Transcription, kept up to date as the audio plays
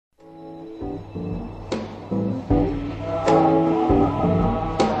You're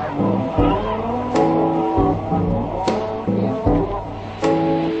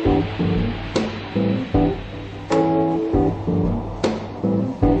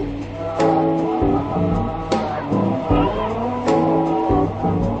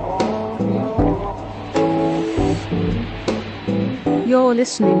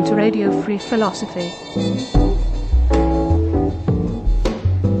listening to Radio Free Philosophy.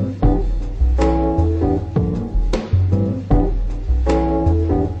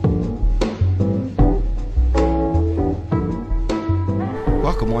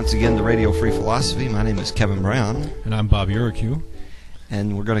 Welcome once again to Radio Free Philosophy. My name is Kevin Brown. And I'm Bob Uricu.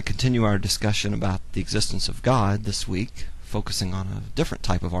 And we're going to continue our discussion about the existence of God this week, focusing on a different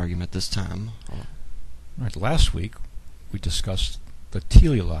type of argument this time. Right, last week we discussed the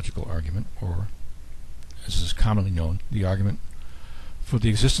teleological argument, or as is commonly known, the argument for the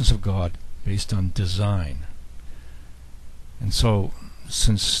existence of God based on design. And so,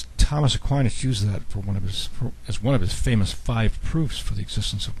 since Thomas Aquinas used that as one of his famous 5 proofs for the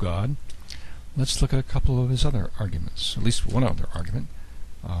existence of God, let's look at a couple of his other arguments, at least one other argument,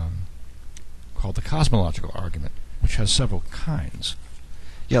 called the cosmological argument, which has several kinds.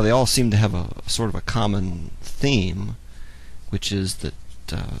 Yeah, they all seem to have a sort of a common theme, which is that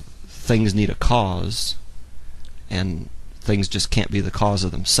things need a cause, and things just can't be the cause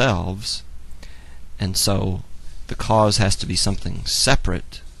of themselves, and so the cause has to be something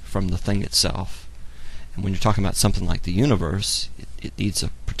separate from the thing itself. And when you're talking about something like the universe, it needs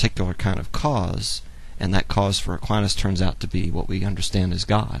a particular kind of cause, and that cause for Aquinas turns out to be what we understand as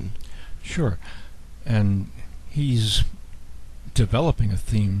God. Sure, and he's developing a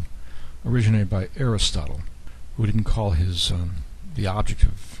theme originated by Aristotle, who didn't call his the object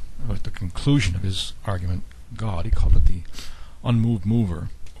of the conclusion of his argument God. He called it the unmoved mover,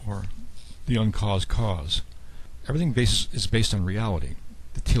 or the uncaused cause. Everything is based on reality.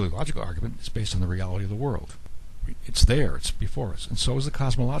 The teleological argument is based on the reality of the world. It's there, it's before us, and so is the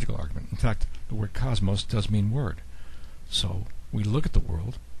cosmological argument. In fact, the word cosmos does mean word. So we look at the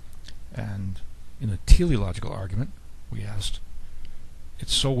world, and in the teleological argument, we asked,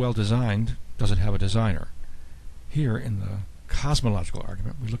 it's so well designed, does it have a designer? Here, in the cosmological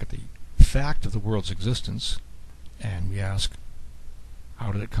argument, we look at the fact of the world's existence, and we ask,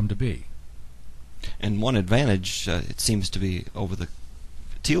 how did it come to be? And one advantage, it seems to be, over the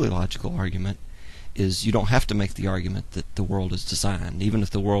teleological argument, is you don't have to make the argument that the world is designed. Even if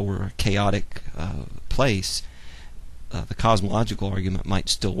the world were a chaotic place, the cosmological argument might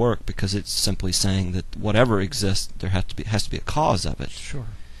still work, because it's simply saying that whatever exists, there has to be a cause of it. Sure.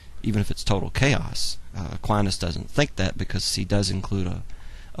 Even if it's total chaos. Aquinas doesn't think that, because he does include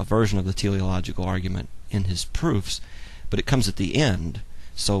a version of the teleological argument in his proofs, but it comes at the end,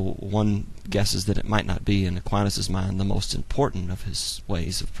 so one guesses that it might not be, in Aquinas' mind, the most important of his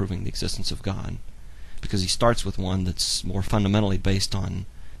ways of proving the existence of God, because he starts with one that's more fundamentally based on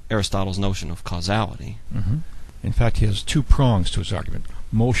Aristotle's notion of causality. Mm-hmm. In fact, he has 2 prongs to his argument,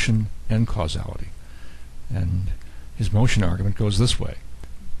 motion and causality. And his motion argument goes this way.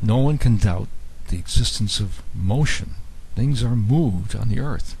 No one can doubt the existence of motion. Things are moved on the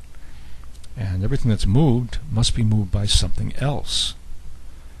earth. And everything that's moved must be moved by something else.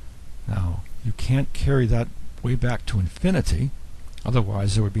 Now, you can't carry that way back to infinity,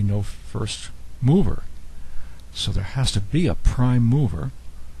 otherwise there would be no first mover. So there has to be a prime mover,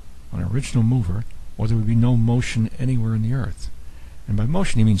 an original mover, or there would be no motion anywhere in the earth. And by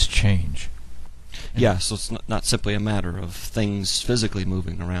motion he means change. Yeah, so it's not simply a matter of things physically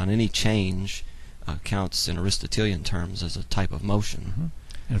moving around. Any change counts in Aristotelian terms as a type of motion. Mm-hmm.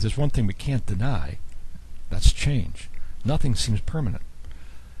 And if there's one thing we can't deny, that's change. Nothing seems permanent.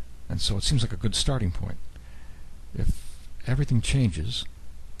 And so it seems like a good starting point. If everything changes,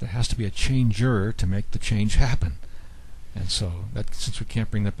 there has to be a changer to make the change happen. And so, since we can't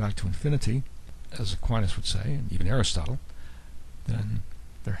bring that back to infinity, as Aquinas would say, and even Aristotle, then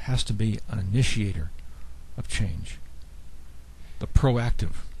there has to be an initiator of change, the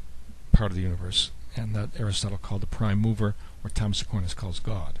proactive part of the universe, and that Aristotle called the prime mover, or Thomas Aquinas calls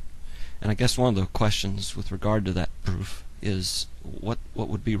God. And I guess one of the questions with regard to that proof is what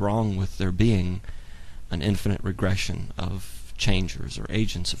would be wrong with there being an infinite regression of changers or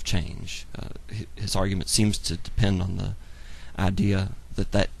agents of change. His argument seems to depend on the idea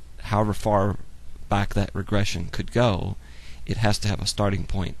that however far back that regression could go, it has to have a starting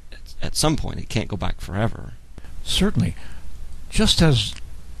point at some point. It can't go back forever. Certainly. Just as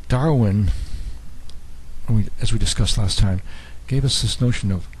Darwin, as we discussed last time, gave us this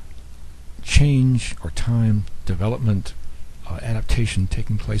notion of change or time, development, adaptation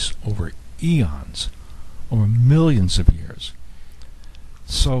taking place over eons, over millions of years.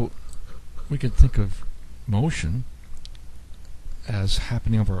 So we could think of motion as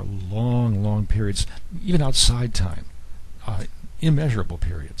happening over long, long periods, even outside time, immeasurable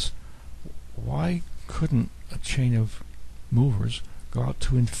periods. Why couldn't a chain of movers go out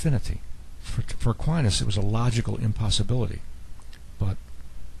to infinity? For Aquinas, it was a logical impossibility, but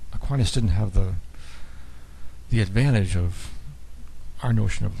Aquinas didn't have the advantage of our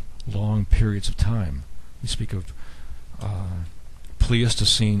notion of long periods of time. We speak of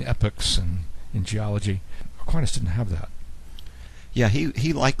Pleistocene epochs and in geology. Aquinas didn't have that. Yeah,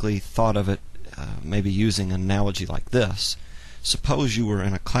 he likely thought of it maybe using an analogy like this. Suppose you were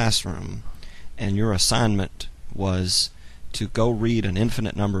in a classroom and your assignment was to go read an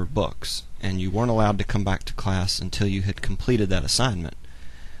infinite number of books, and you weren't allowed to come back to class until you had completed that assignment.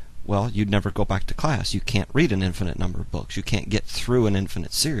 Well, you'd never go back to class. You can't read an infinite number of books. You can't get through an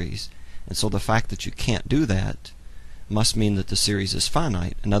infinite series. And so the fact that you can't do that must mean that the series is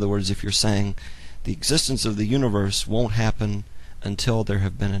finite. In other words, if you're saying the existence of the universe won't happen until there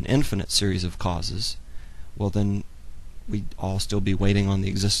have been an infinite series of causes, well then we'd all still be waiting on the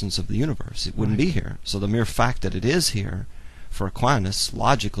existence of the universe. It wouldn't be here. So the mere fact that it is here, for Aquinas,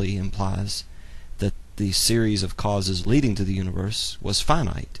 logically implies that the series of causes leading to the universe was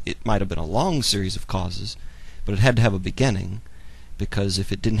finite. It might have been a long series of causes, but it had to have a beginning, because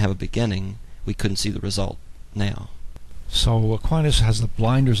if it didn't have a beginning, we couldn't see the result now. So Aquinas has the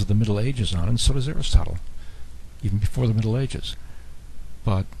blinders of the Middle Ages on, and so does Aristotle, even before the Middle Ages.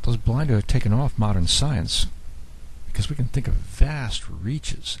 But those blinders are taken off modern science, because we can think of vast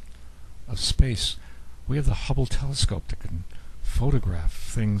reaches of space. We have the Hubble telescope that can photograph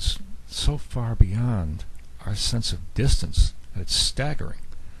things so far beyond our sense of distance that it's staggering.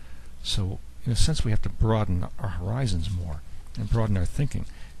 So, in a sense, we have to broaden our horizons more and broaden our thinking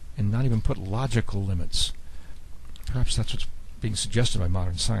and not even put logical limits. Perhaps that's what's being suggested by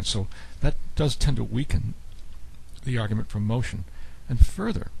modern science. So that does tend to weaken the argument from motion. And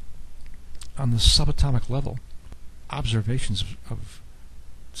further, on the subatomic level, observations of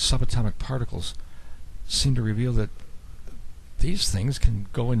subatomic particles seem to reveal that these things can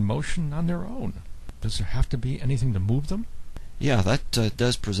go in motion on their own. Does there have to be anything to move them? Yeah, that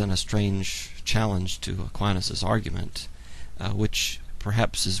does present a strange challenge to Aquinas' argument, which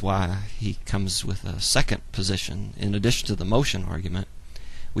perhaps is why he comes with a second position. In addition to the motion argument,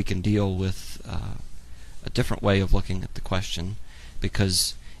 we can deal with a different way of looking at the question,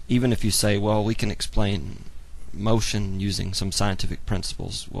 because even if you say, well, we can explain motion using some scientific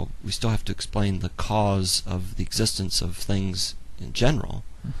principles, well, we still have to explain the cause of the existence of things in general.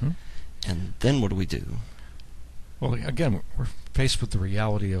 Mm-hmm. And then what do we do? Well, again, we're faced with the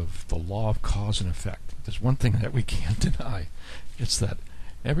reality of the law of cause and effect. There's one thing that we can't deny. It's that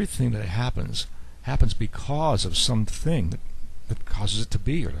everything that happens because of something that causes it to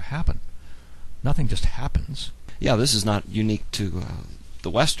be or to happen. Nothing just happens. Yeah, this is not unique to the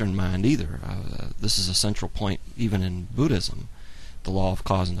Western mind either. This is a central point even in Buddhism, the law of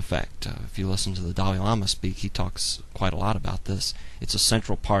cause and effect. If you listen to the Dalai Lama speak, he talks quite a lot about this. It's a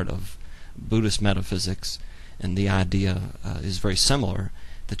central part of Buddhist metaphysics, and the idea is very similar,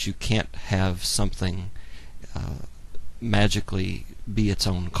 that you can't have something magically be its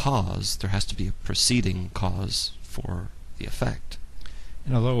own cause. There has to be a preceding cause for the effect.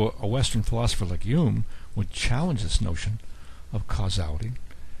 And although a Western philosopher like Hume would challenge this notion of causality,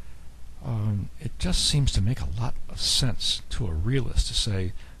 it just seems to make a lot of sense to a realist to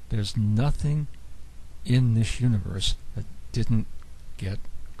say there's nothing in this universe that didn't get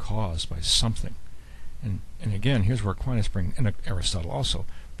caused by something. And again, here's where Aquinas and Aristotle also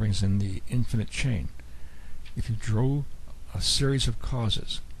brings in the infinite chain. If you drew a series of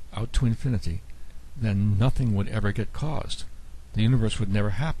causes out to infinity, then nothing would ever get caused. The universe would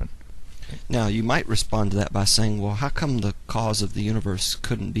never happen. Now, you might respond to that by saying, well, how come the cause of the universe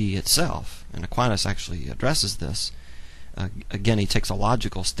couldn't be itself? And Aquinas actually addresses this. Again, he takes a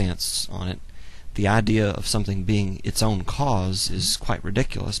logical stance on it. The idea of something being its own cause is quite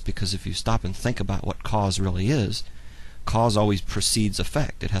ridiculous, because if you stop and think about what cause really is, cause always precedes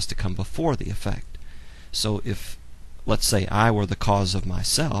effect. It has to come before the effect. So if, let's say, I were the cause of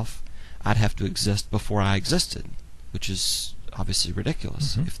myself, I'd have to exist before I existed, which is obviously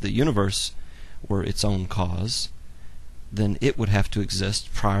ridiculous. Mm-hmm. If the universe were its own cause, then it would have to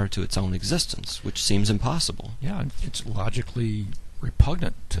exist prior to its own existence, which seems impossible. Yeah, it's logically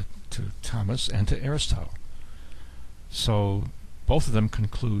repugnant to Thomas and to Aristotle. So both of them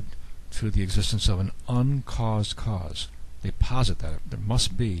conclude to the existence of an uncaused cause. They posit that there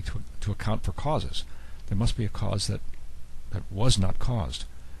must be, to account for causes, there must be a cause that was not caused.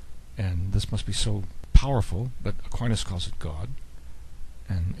 And this must be so powerful that Aquinas calls it God,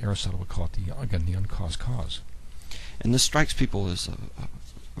 and Aristotle would call it, the uncaused cause. And this strikes people as a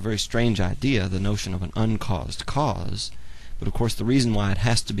very strange idea, the notion of an uncaused cause. But of course the reason why it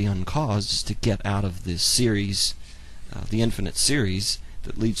has to be uncaused is to get out of the series, the infinite series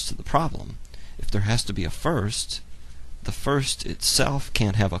that leads to the problem. If there has to be a first, the first itself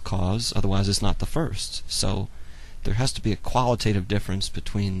can't have a cause, otherwise it's not the first. So there has to be a qualitative difference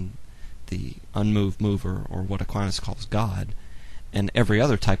between the unmoved mover, or what Aquinas calls God, and every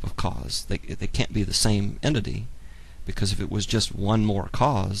other type of cause. They can't be the same entity, because if it was just one more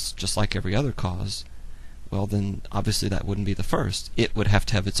cause, just like every other cause, well then obviously that wouldn't be the first. It would have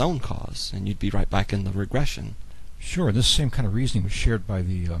to have its own cause, and you'd be right back in the regression. Sure, this same kind of reasoning was shared by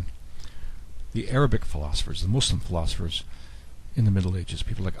the Arabic philosophers, the Muslim philosophers in the Middle Ages,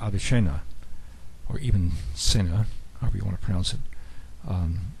 people like Avicenna, or even Sena, however you want to pronounce it.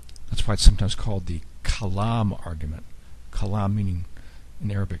 That's why it's sometimes called the Kalam argument. Kalam meaning,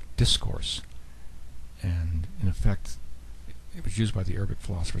 in Arabic, discourse. And in effect, it was used by the Arabic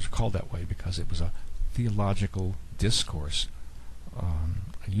philosophers, called that way because it was a theological discourse,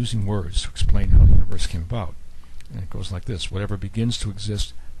 using words to explain how the universe came about. And it goes like this: whatever begins to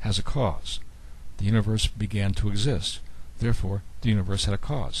exist has a cause. The universe began to exist. Therefore, the universe had a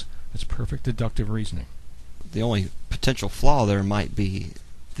cause. That's perfect deductive reasoning. The only potential flaw there might be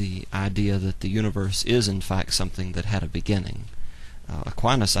the idea that the universe is in fact something that had a beginning.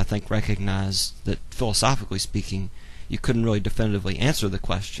 Aquinas, I think, recognized that, philosophically speaking, you couldn't really definitively answer the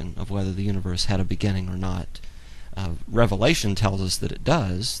question of whether the universe had a beginning or not. Revelation tells us that it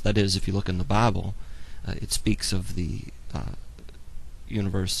does. That is, if you look in the Bible, it speaks of the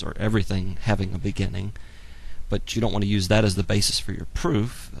universe or everything having a beginning. But you don't want to use that as the basis for your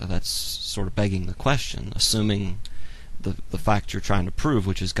proof. That's sort of begging the question, assuming the fact you're trying to prove,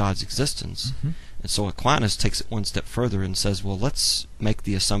 which is God's existence. Mm-hmm. And so Aquinas takes it one step further and says, well, let's make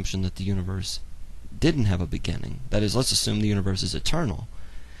the assumption that the universe didn't have a beginning. That is, let's assume the universe is eternal.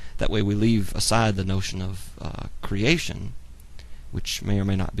 That way we leave aside the notion of creation, which may or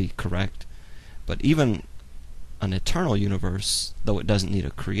may not be correct. But even an eternal universe, though it doesn't need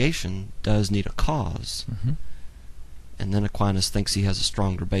a creation, does need a cause. Mm-hmm. And then Aquinas thinks he has a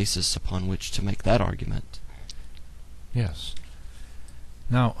stronger basis upon which to make that argument. Yes.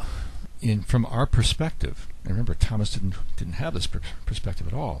 Now, from our perspective, and remember Thomas didn't have this perspective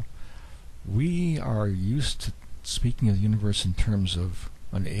at all, we are used to speaking of the universe in terms of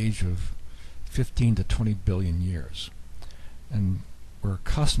an age of 15 to 20 billion years. And we're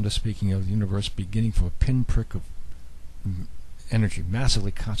accustomed to speaking of the universe beginning from a pinprick of energy,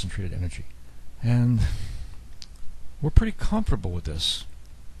 massively concentrated energy. And we're pretty comfortable with this.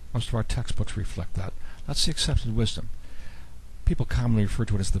 Most of our textbooks reflect that. That's the accepted wisdom. People commonly refer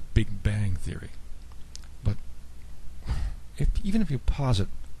to it as the Big Bang Theory. But even if you posit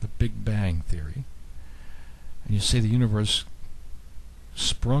the Big Bang Theory, and you say the universe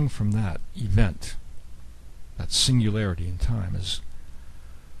sprung from that event, that singularity in time, as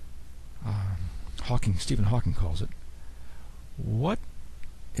Stephen Hawking calls it, what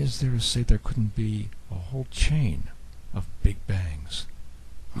is there to say there couldn't be a whole chain of Big Bangs?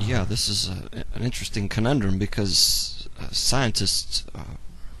 Yeah, this is an interesting conundrum, because scientists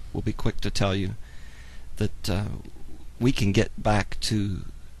will be quick to tell you that we can get back to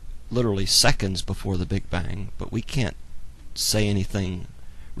literally seconds before the Big Bang, but we can't say anything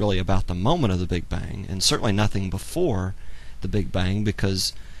really about the moment of the Big Bang, and certainly nothing before the Big Bang,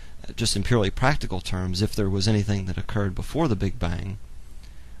 because just in purely practical terms, if there was anything that occurred before the Big Bang,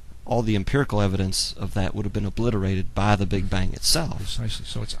 all the empirical evidence of that would have been obliterated by the Big Bang itself. Precisely.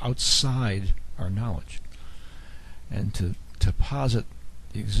 So it's outside our knowledge. And to posit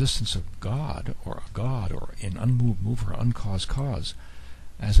the existence of God, or an unmoved mover, uncaused cause,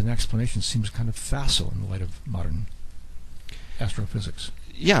 as an explanation seems kind of facile in the light of modern astrophysics.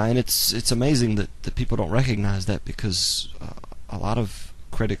 Yeah, and it's amazing that people don't recognize that, because a lot of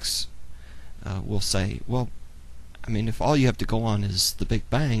critics will say, well, I mean, if all you have to go on is the Big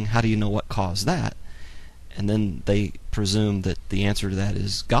Bang, how do you know what caused that? And then they presume that the answer to that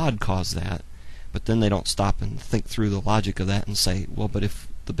is God caused that, but then they don't stop and think through the logic of that and say, well, but if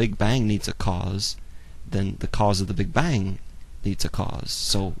the Big Bang needs a cause, then the cause of the Big Bang needs a cause.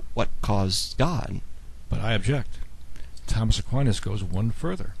 So what caused God? But I object. Thomas Aquinas goes one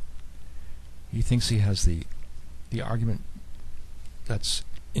further. He thinks he has the argument that's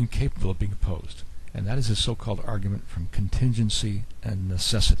incapable of being opposed, and that is his so-called argument from contingency and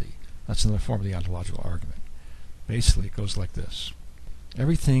necessity. That's another form of the ontological argument. Basically, it goes like this.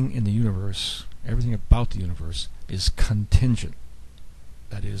 Everything in the universe, everything about the universe, is contingent.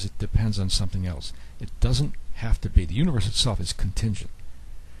 That is, it depends on something else. It doesn't have to be. The universe itself is contingent.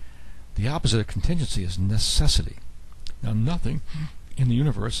 The opposite of contingency is necessity. Now, nothing in the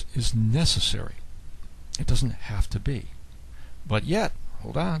universe is necessary. It doesn't have to be. But yet,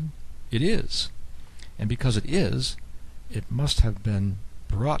 hold on, it is. And because it is, it must have been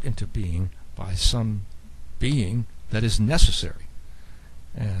brought into being by some being that is necessary.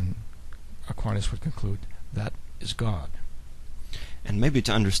 And Aquinas would conclude that is God. And maybe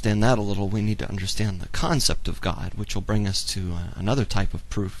to understand that a little, we need to understand the concept of God, which will bring us to another type of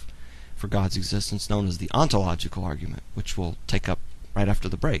proof for God's existence known as the ontological argument, which we'll take up right after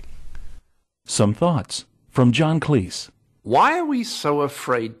the break. Some thoughts from John Cleese. Why are we so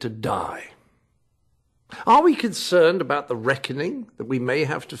afraid to die? Are we concerned about the reckoning that we may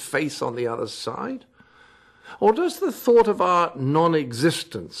have to face on the other side? Or does the thought of our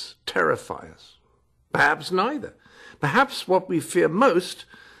non-existence terrify us? Perhaps neither. Perhaps what we fear most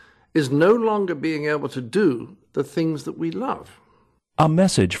is no longer being able to do the things that we love. A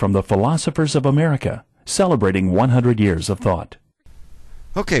message from the Philosophers of America, celebrating 100 years of thought.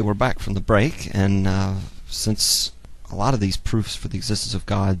 Okay, we're back from the break, and since a lot of these proofs for the existence of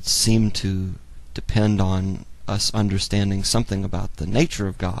God seem to depend on us understanding something about the nature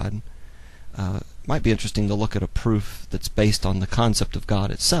of God, it might be interesting to look at a proof that's based on the concept of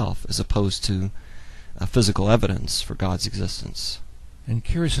God itself as opposed to physical evidence for God's existence. And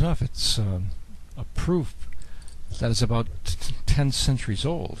curious enough, it's a proof that is about 10 centuries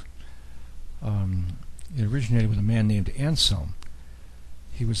old. It originated with a man named Anselm.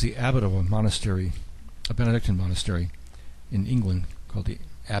 He was the abbot of a monastery, a Benedictine monastery in England called the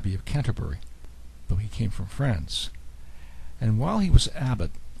Abbey of Canterbury, though he came from France. And while he was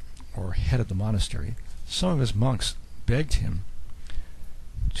abbot, or head of the monastery, some of his monks begged him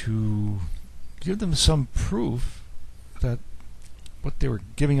to give them some proof that what they were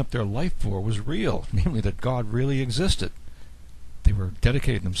giving up their life for was real, namely that God really existed. They were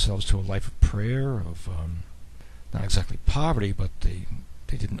dedicating themselves to a life of prayer, of not exactly poverty, but they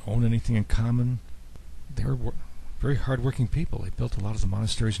didn't own anything in common. They were very hard-working people. They built a lot of the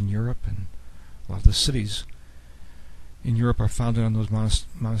monasteries in Europe, and a lot of the cities in Europe are founded on those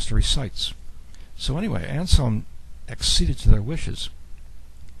monastery sites. So anyway, Anselm acceded to their wishes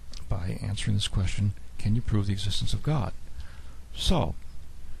by answering this question, can you prove the existence of God? So,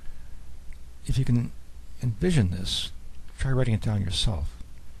 if you can envision this, try writing it down yourself.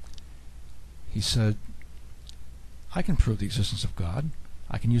 He said, I can prove the existence of God.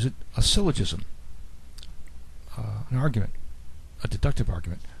 I can use a syllogism, an argument, a deductive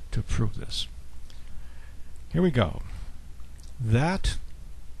argument to prove this. Here we go. That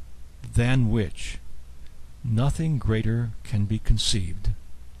than which nothing greater can be conceived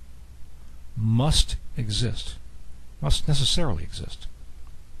must exist, must necessarily exist.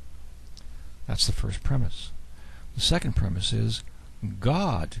 That's the first premise. The second premise is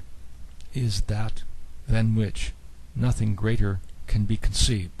God is that than which nothing greater can be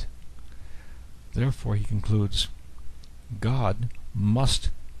conceived. Therefore, he concludes, God must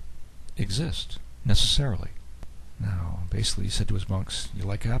exist necessarily. Now, basically, he said to his monks, you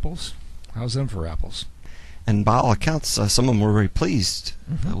like apples? How's them for apples? And by all accounts, some of them were very pleased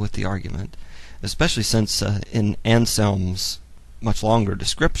with the argument, especially since in Anselm's much longer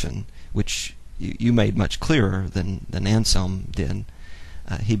description, which you made much clearer than Anselm did,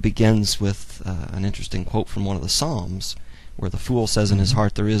 he begins with an interesting quote from one of the Psalms, where the fool says in his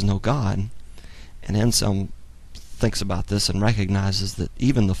heart there is no God. And Anselm thinks about this and recognizes that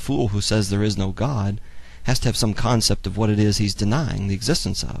even the fool who says there is no God has to have some concept of what it is he's denying the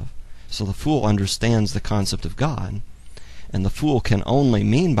existence of. So the fool understands the concept of God, and the fool can only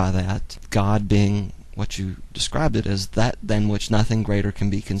mean by that God being what you described it as, that than which nothing greater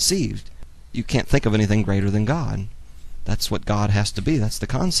can be conceived. You can't think of anything greater than God. That's what God has to be. That's the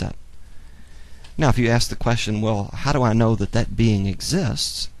concept. Now, if you ask the question, well, how do I know that that being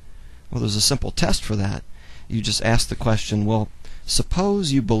exists? Well, there's a simple test for that. You just ask the question, well,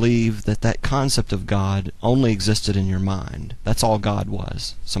 suppose you believe that that concept of God only existed in your mind. That's all God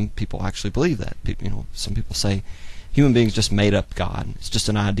was. Some people actually believe that. Some people say human beings just made up God. It's just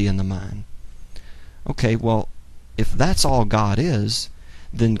an idea in the mind. Okay, well, if that's all God is,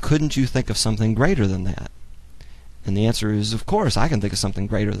 then couldn't you think of something greater than that? And the answer is, of course, I can think of something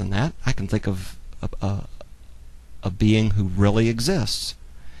greater than that. I can think of a being who really exists.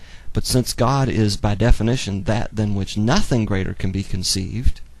 But since God is, by definition, that than which nothing greater can be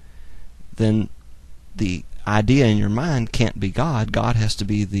conceived, then the idea in your mind can't be God. God has to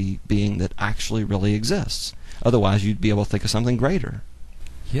be the being that actually really exists. Otherwise, you'd be able to think of something greater.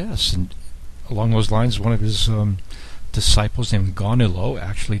 Yes, and along those lines, one of his disciples named Gaunilo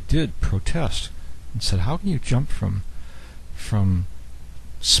actually did protest and said, how can you jump from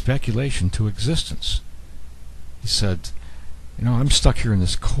speculation to existence? He said, I'm stuck here in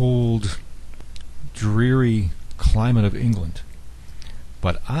this cold, dreary climate of England,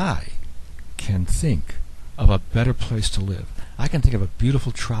 but I can think of a better place to live. I can think of a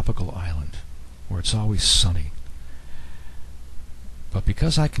beautiful tropical island where it's always sunny. But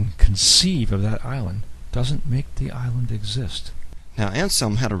because I can conceive of that island doesn't make the island exist. Now,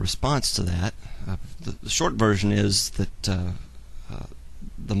 Anselm had a response to that. The short version is that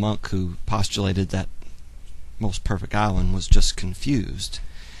the monk who postulated that most perfect island was just confused.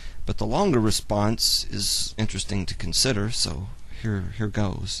 But the longer response is interesting to consider, so here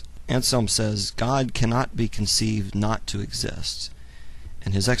goes. Anselm says, God cannot be conceived not to exist.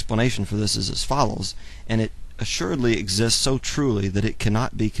 And his explanation for this is as follows, and it assuredly exists so truly that it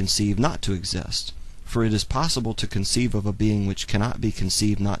cannot be conceived not to exist. For it is possible to conceive of a being which cannot be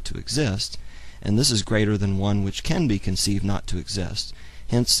conceived not to exist, and this is greater than one which can be conceived not to exist.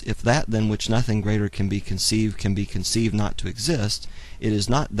 Hence, if that than which nothing greater can be conceived not to exist, it is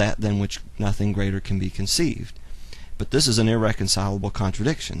not that than which nothing greater can be conceived. But this is an irreconcilable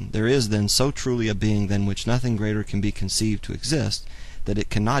contradiction. There is then so truly a being than which nothing greater can be conceived to exist, that it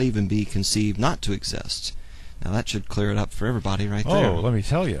cannot even be conceived not to exist. Now that should clear it up for everybody right there. Oh, let me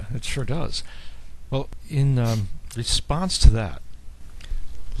tell you, it sure does. Well, in response to that,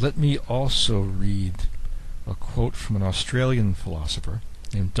 let me also read a quote from an Australian philosopher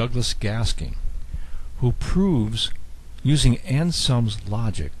named Douglas Gasking, who proves, using Anselm's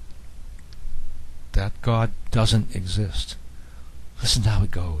logic, that God doesn't exist. Listen to how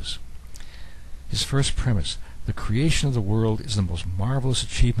it goes. His first premise: the creation of the world is the most marvelous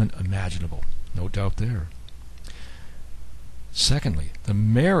achievement imaginable. No doubt there. Secondly, the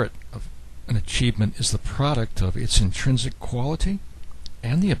merit of an achievement is the product of its intrinsic quality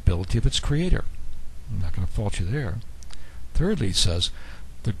and the ability of its creator. I'm not going to fault you there. Thirdly, he says,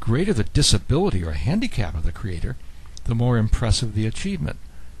 the greater the disability or handicap of the creator, the more impressive the achievement.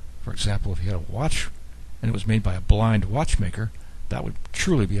 For example, if you had a watch and it was made by a blind watchmaker, that would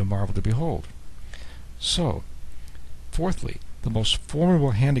truly be a marvel to behold. So, fourthly, the most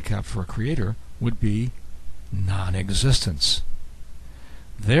formidable handicap for a creator would be non-existence.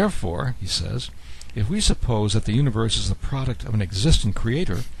 Therefore, he says, if we suppose that the universe is the product of an existent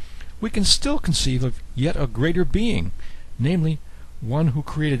creator, we can still conceive of yet a greater being, namely, one who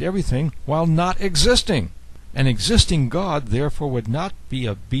created everything while not existing. An existing God, therefore, would not be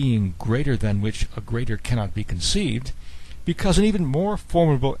a being greater than which a greater cannot be conceived, because an even more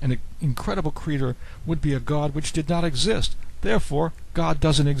formidable and incredible creator would be a God which did not exist. Therefore, God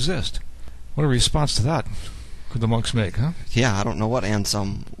doesn't exist. What a response to that could the monks make, huh? Yeah, I don't know what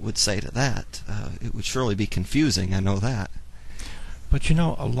Anselm would say to that. It would surely be confusing, I know that. But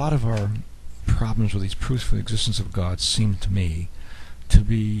a lot of our problems with these proofs for the existence of God seem to me to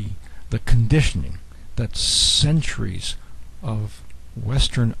be the conditioning that centuries of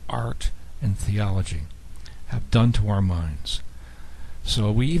Western art and theology have done to our minds.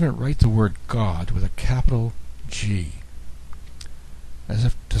 So we even write the word God with a capital G, as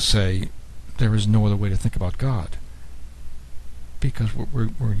if to say there is no other way to think about God, because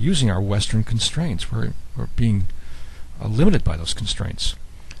we're using our Western constraints. We're being limited by those constraints.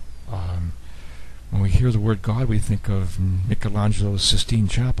 When we hear the word God, we think of Michelangelo's Sistine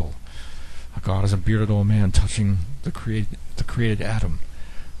Chapel. God is a bearded old man touching the created atom.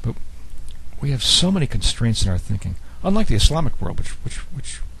 But we have so many constraints in our thinking, unlike the Islamic world,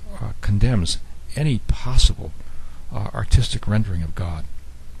 which condemns any possible artistic rendering of God.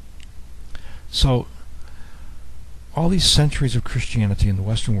 So, all these centuries of Christianity in the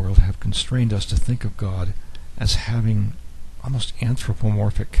Western world have constrained us to think of God as having almost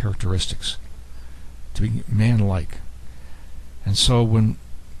anthropomorphic characteristics, to be man-like. And so when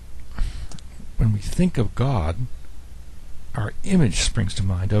we think of God, our image springs to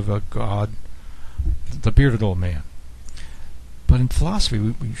mind of a God, the bearded old man. But in philosophy,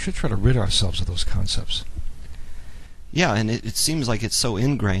 we should try to rid ourselves of those concepts. Yeah, and it seems like it's so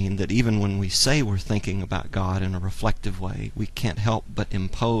ingrained that even when we say we're thinking about God in a reflective way, we can't help but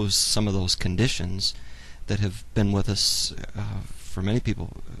impose some of those conditions that have been with us for many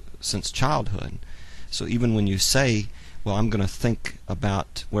people since childhood. So even when you say, well, I'm going to think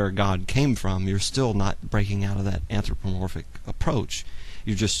about where God came from, you're still not breaking out of that anthropomorphic approach.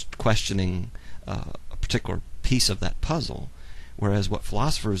 You're just questioning a particular piece of that puzzle. Whereas what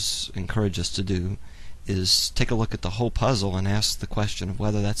philosophers encourage us to do is take a look at the whole puzzle and ask the question of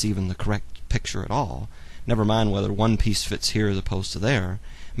whether that's even the correct picture at all. Never mind whether one piece fits here as opposed to there.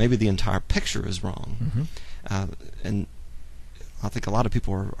 Maybe the entire picture is wrong. And I think a lot of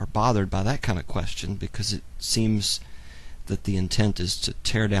people are bothered by that kind of question, because it seems that the intent is to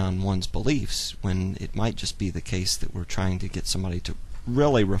tear down one's beliefs, when it might just be the case that we're trying to get somebody to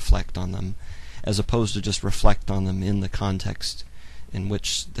really reflect on them, as opposed to just reflect on them in the context in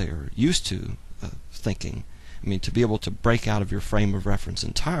which they're used to thinking. I mean, to be able to break out of your frame of reference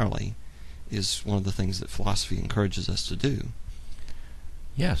entirely is one of the things that philosophy encourages us to do.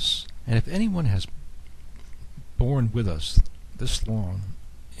 Yes, and if anyone has borne with us this long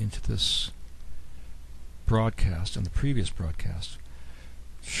into this broadcast and the previous broadcast,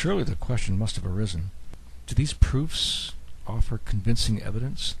 surely the question must have arisen: do these proofs offer convincing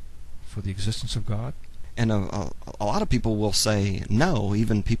evidence for the existence of God? And a lot of people will say no,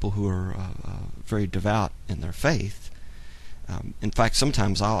 even people who are very devout in their faith. In fact,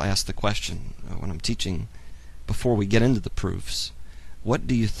 sometimes I'll ask the question when I'm teaching, before we get into the proofs, what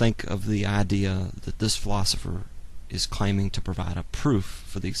do you think of the idea that this philosopher is claiming to provide a proof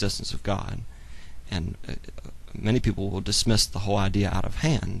for the existence of God? And many people will dismiss the whole idea out of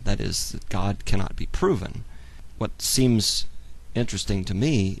hand, that is, that God cannot be proven. What seems interesting to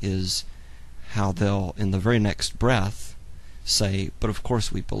me is how they'll, in the very next breath, say, but of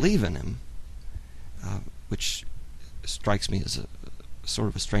course we believe in him, which strikes me as a sort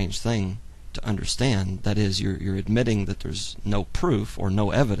of a strange thing to understand. That is, you're admitting that there's no proof or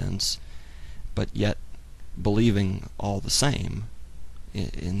no evidence, but yet believing all the same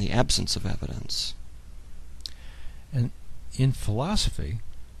in the absence of evidence. And in philosophy,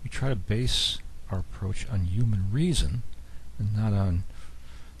 we try to base our approach on human reason and not on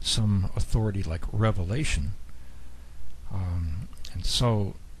some authority like revelation. And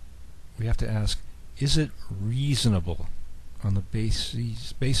so we have to ask, is it reasonable on the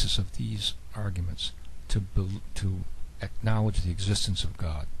basis of these arguments to acknowledge the existence of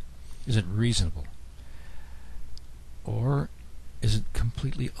God? Is it reasonable? Or is it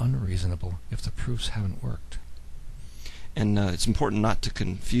completely unreasonable if the proofs haven't worked? And it's important not to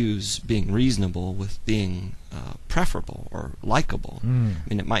confuse being reasonable with being preferable or likable. I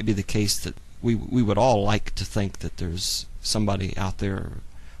mean, it might be the case that we would all like to think that there's somebody out there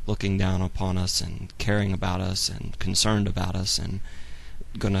looking down upon us and caring about us and concerned about us and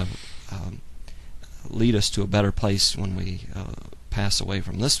going to lead us to a better place when we pass away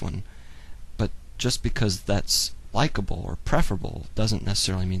from this one. But just because that's likable or preferable doesn't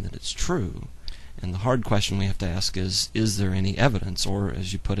necessarily mean that it's true. And the hard question we have to ask is there any evidence? Or,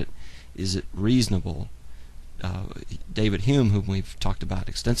 as you put it, is it reasonable? David Hume, whom we've talked about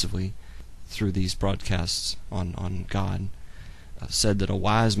extensively through these broadcasts on God, said that a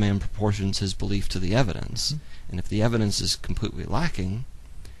wise man proportions his belief to the evidence. And if the evidence is completely lacking,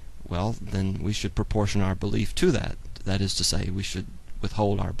 well, then we should proportion our belief to that. That is to say, we should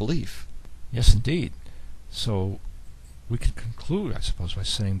withhold our belief. Yes, indeed. So we can conclude, I suppose, by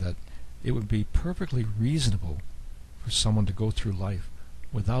saying that it would be perfectly reasonable for someone to go through life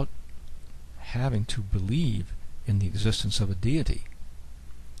without having to believe in the existence of a deity.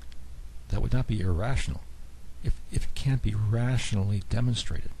 That would not be irrational if it can't be rationally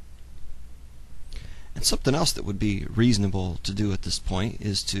demonstrated. And something else that would be reasonable to do at this point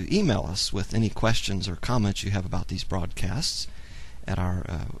is to email us with any questions or comments you have about these broadcasts at our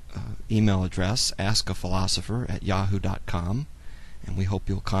email address, askaphilosopher@yahoo.com. And we hope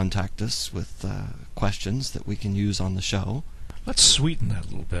you'll contact us with questions that we can use on the show. Let's sweeten that a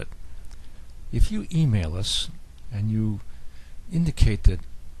little bit. If you email us and you indicate that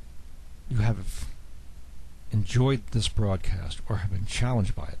you have enjoyed this broadcast or have been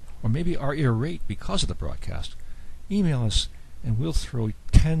challenged by it, or maybe are irate because of the broadcast, email us and we'll throw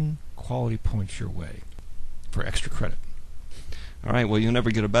 10 quality points your way for extra credit. All right, well, you'll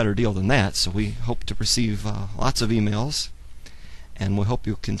never get a better deal than that, so we hope to receive lots of emails. And we hope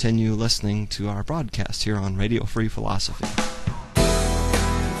you'll continue listening to our broadcast here on Radio Free Philosophy.